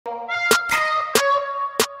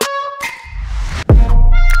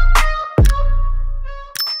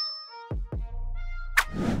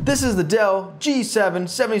This is the Dell G7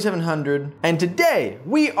 7700, and today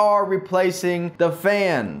we are replacing the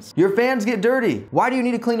fans. Your fans get dirty. Why do you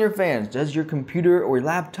need to clean your fans? Does your computer or your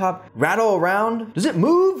laptop rattle around? Does it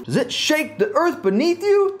move? Does it shake the earth beneath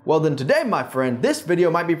you? Well then today, my friend, this video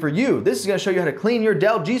might be for you. This is gonna show you how to clean your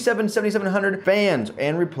Dell G7 7700 fans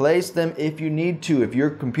and replace them if you need to. If your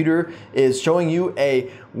computer is showing you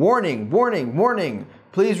a warning,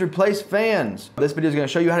 please replace fans. This video is gonna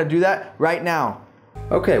show you how to do that right now.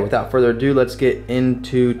 Okay, without further ado, let's get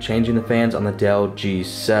into changing the fans on the Dell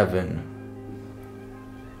G7.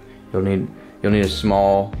 You'll need a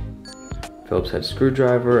small Phillips head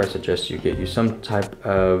screwdriver. I suggest you get you some type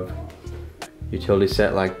of utility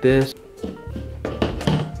set like this.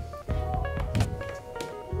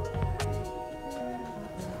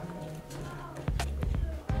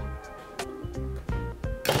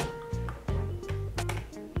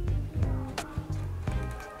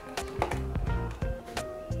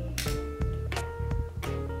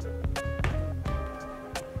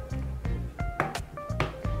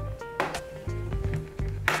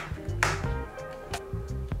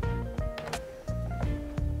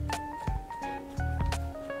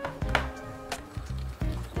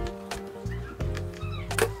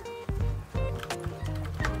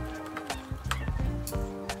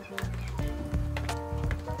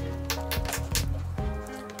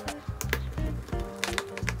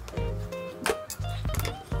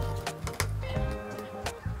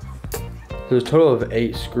 There's a total of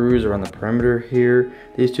 8 screws around the perimeter here.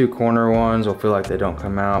 These two corner ones will feel like they don't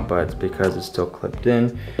come out, but it's because it's still clipped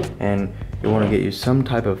in. And you want to get you some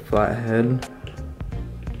type of flathead.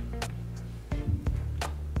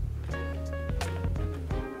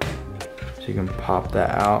 So you can pop that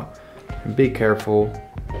out. And be careful,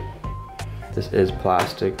 this is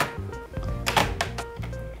plastic.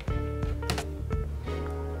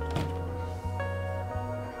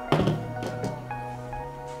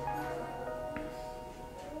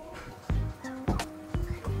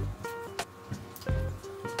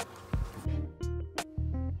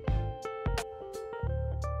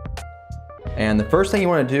 And the first thing you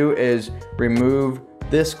want to do is remove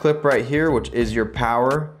this clip right here, which is your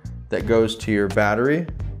power that goes to your battery.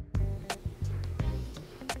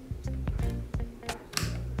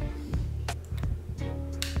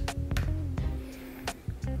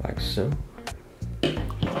 Like so.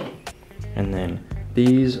 And then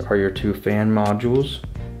these are your two fan modules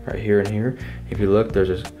right here and here. If you look,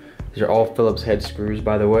 these are all Phillips head screws,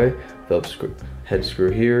 by the way. Phillips head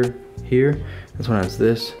screw here, here. This one has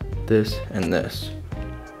this, and this.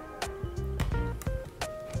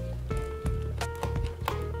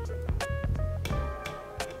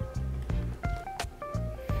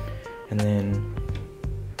 And then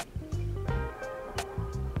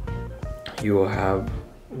you will have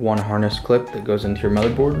one harness clip that goes into your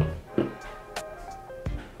motherboard.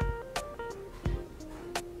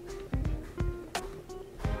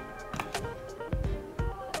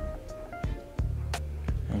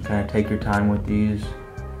 And kind of take your time with these.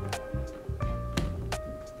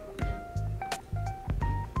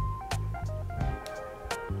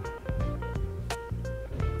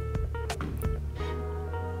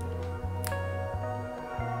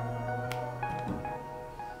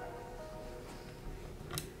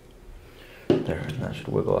 There, that should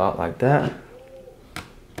wiggle out like that.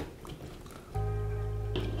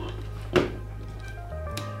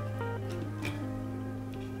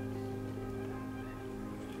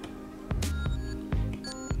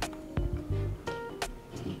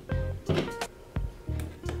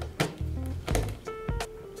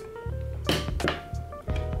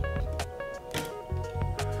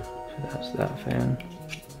 So that's that fan.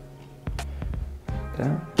 Like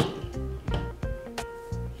that.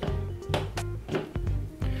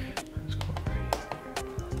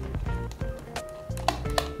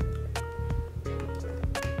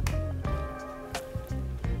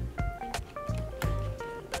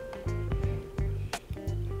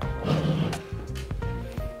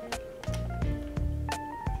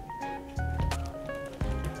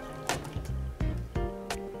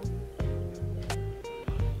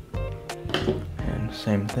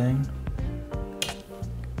 Same thing.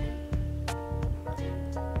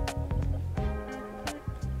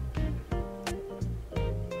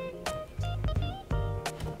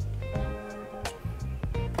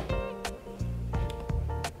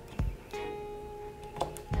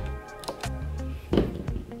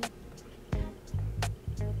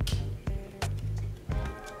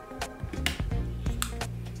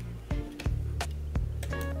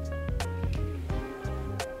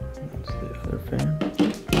 That's the other fan.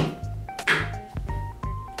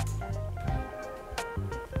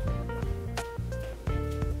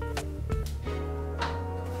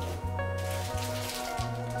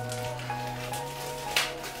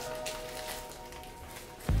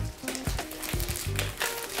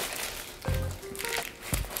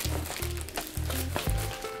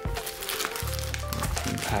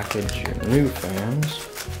 package your new fans.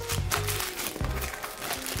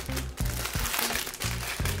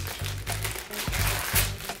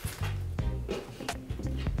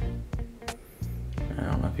 I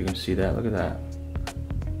don't know if you can see that. Look at that.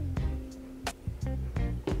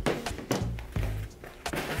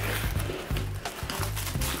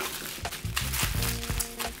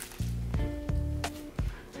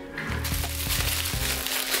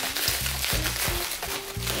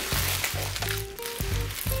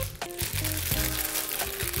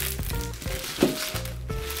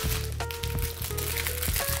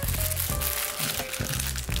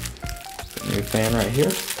 New fan right here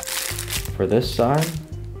for this side,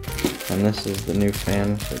 and this is the new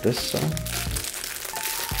fan for this side.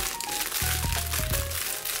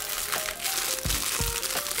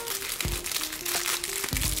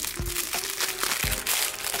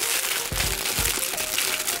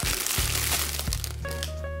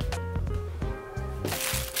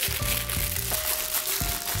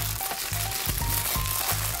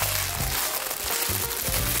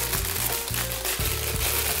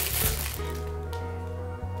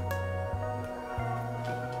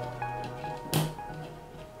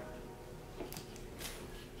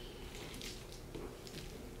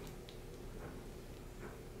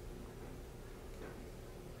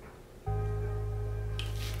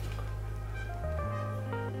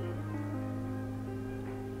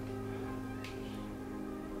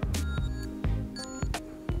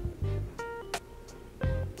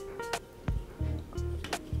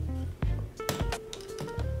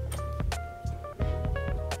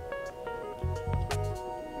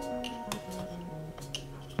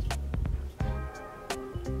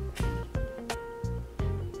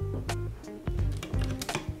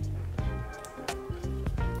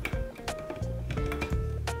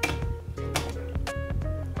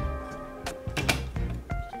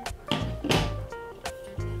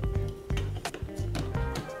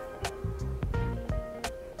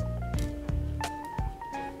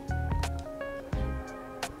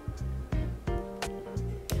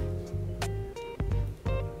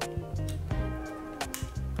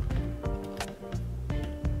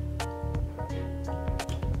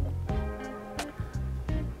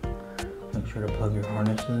 Make sure to plug your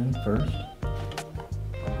harnesses in first.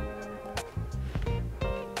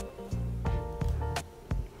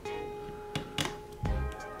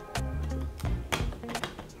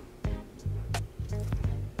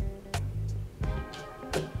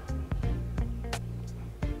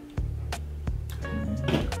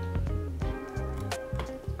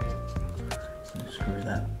 Screw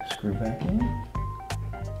that screw back in.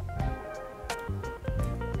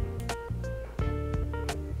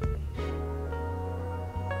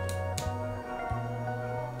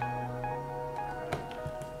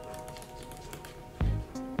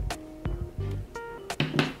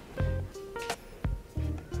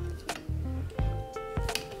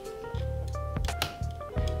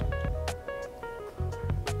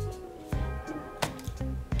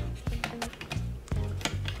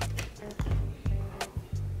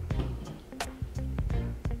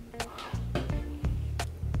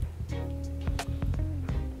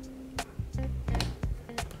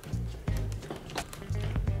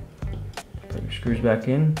 Put your screws back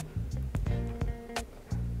in.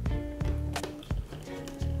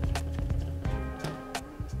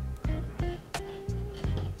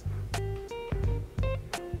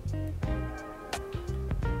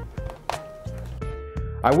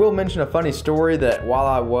 I will mention a funny story that while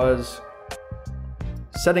I was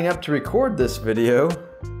setting up to record this video,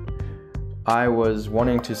 I was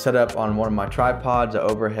wanting to set up on one of my tripods an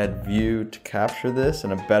overhead view to capture this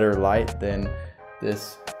in a better light than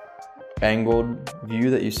this angled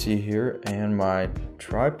view that you see here, and my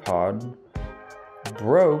tripod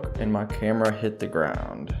broke and my camera hit the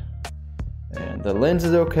ground. And the lens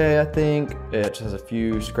is okay, I think. It just has a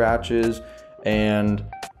few scratches, and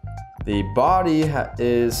the body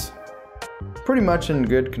is pretty much in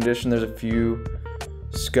good condition. There's a few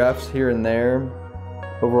scuffs here and there.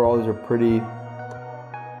 Overall, these are pretty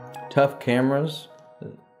tough cameras.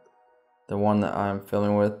 The one that I'm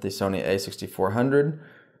filming with, the Sony a6400,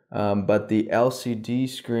 but the LCD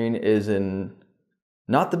screen is in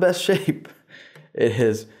not the best shape. It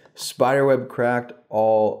is spiderweb cracked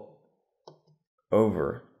all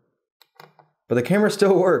over. But the camera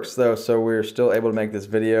still works though, so we're still able to make this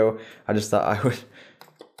video. I just thought I would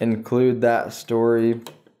include that story.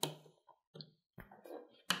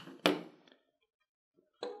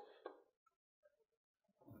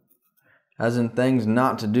 As in things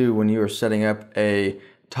not to do when you are setting up a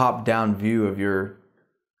top-down view of your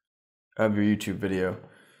YouTube video.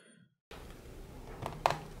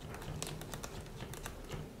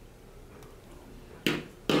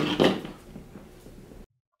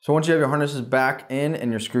 So once you have your harnesses back in and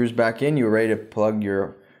your screws back in, you're ready to plug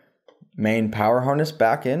your main power harness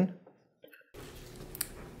back in.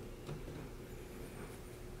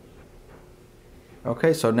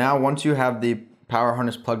 Okay, so now once you have the power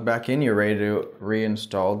harness plugged back in, you're ready to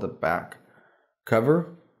reinstall the back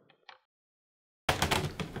cover.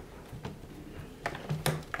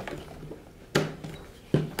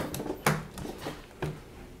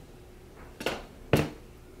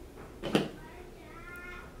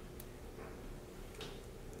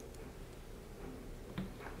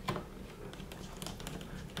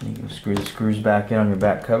 You can screw the screws back in on your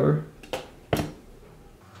back cover.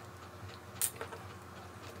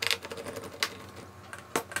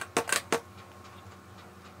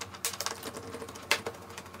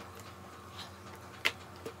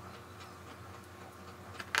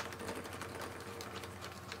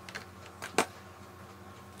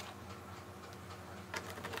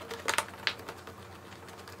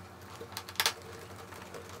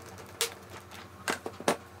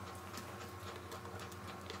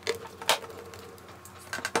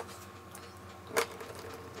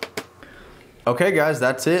 Okay guys,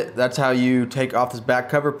 that's it. That's how you take off this back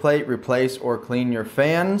cover plate, replace or clean your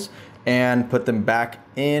fans, and put them back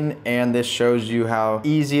in. And this shows you how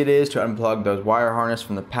easy it is to unplug those wire harness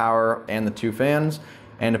from the power and the two fans,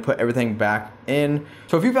 and to put everything back in.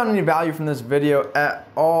 So if you found any value from this video at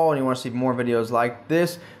all and you want to see more videos like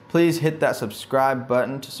this, please hit that subscribe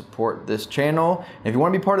button to support this channel. And if you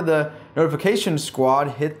want to be part of the notification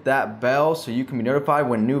squad, hit that bell so you can be notified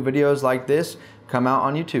when new videos like this come out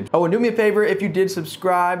on YouTube. Oh, and do me a favor, if you did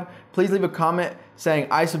subscribe, please leave a comment saying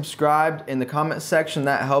I subscribed in the comment section.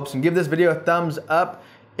 That helps. And give this video a thumbs up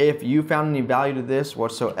if you found any value to this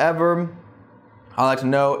whatsoever. I'd like to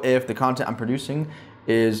know if the content I'm producing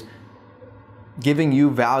is giving you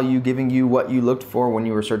value, giving you what you looked for when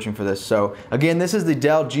you were searching for this. So again, this is the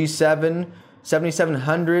Dell G7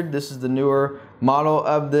 7700. This is the newer model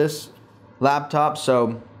of this laptop.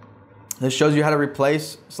 So this shows you how to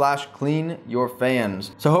replace / clean your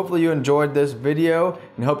fans. So hopefully you enjoyed this video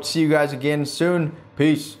and hope to see you guys again soon.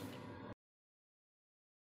 Peace.